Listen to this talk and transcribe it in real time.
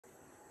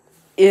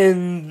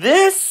In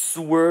this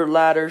word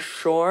ladder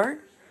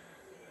short,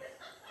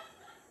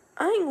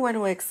 I'm going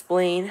to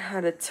explain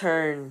how to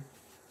turn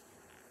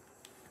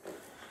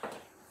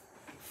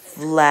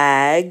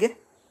flag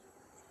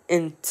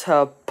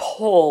into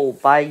pole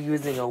by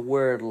using a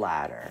word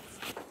ladder.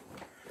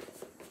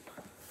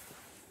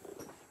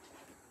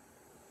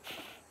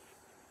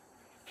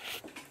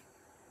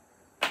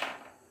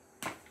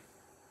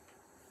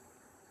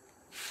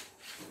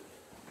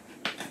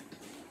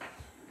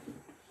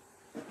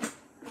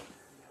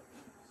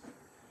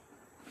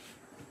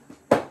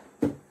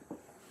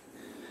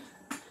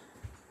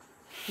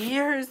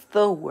 Here's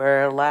the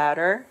word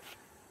ladder.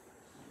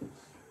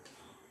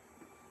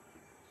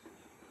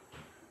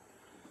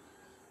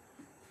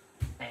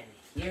 And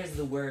here's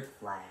the word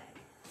flag.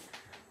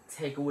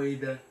 Take away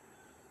the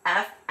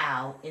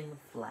FL in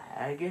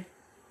flag.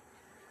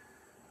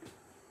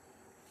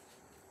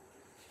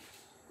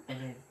 And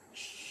then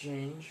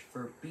change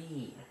for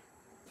B.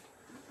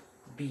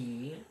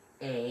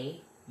 B-A-G,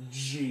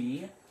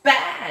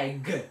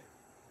 bag.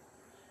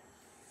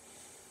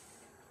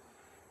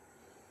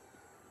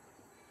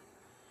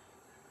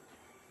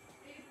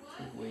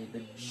 Take away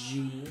the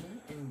G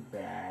in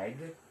bag.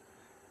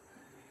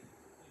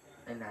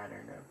 And add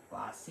a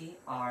bossy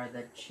R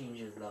that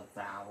changes the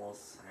vowel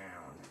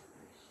sound.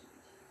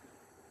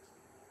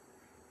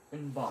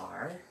 In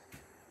bar.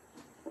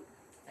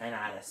 And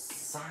add a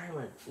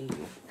silent E.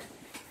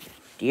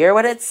 Do you hear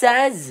what it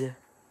says?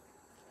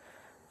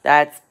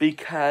 That's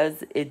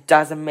because it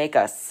doesn't make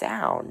a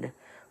sound,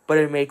 but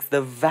it makes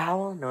the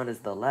vowel known as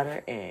the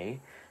letter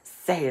A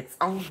say its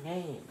own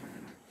name.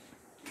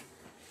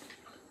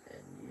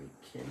 And you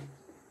can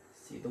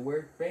see the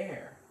word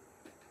bear.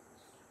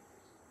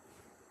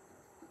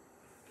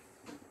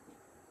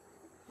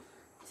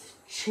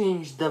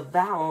 Change the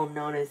vowel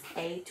known as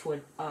A to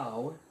an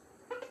O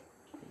to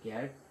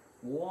get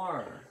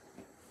war.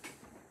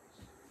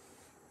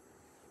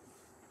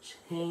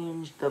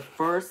 Change the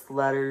first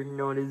letter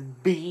known as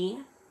B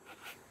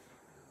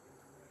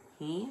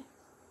to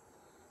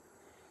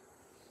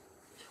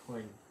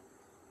an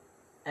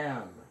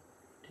M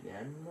to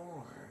get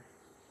more.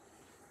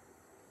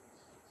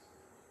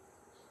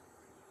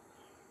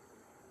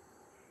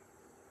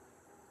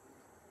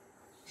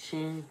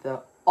 Change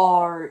the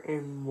R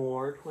in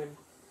more to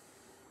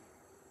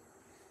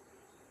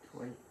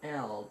an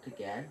L to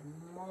get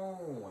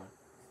more.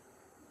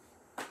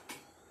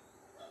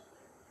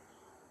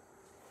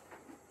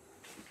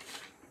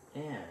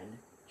 And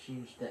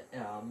change the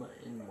M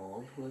in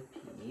mole to a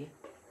P.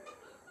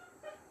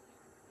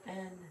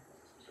 And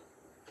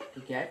to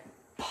get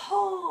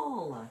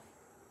Paul.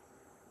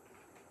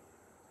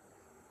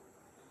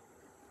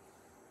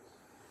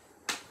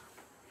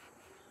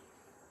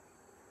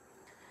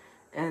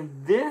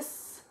 And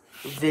this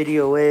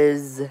video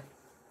is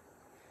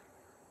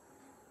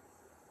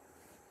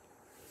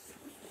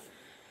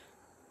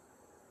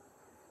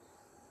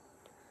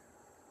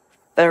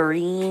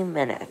 3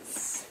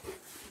 minutes.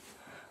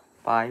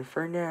 Bye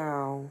for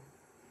now.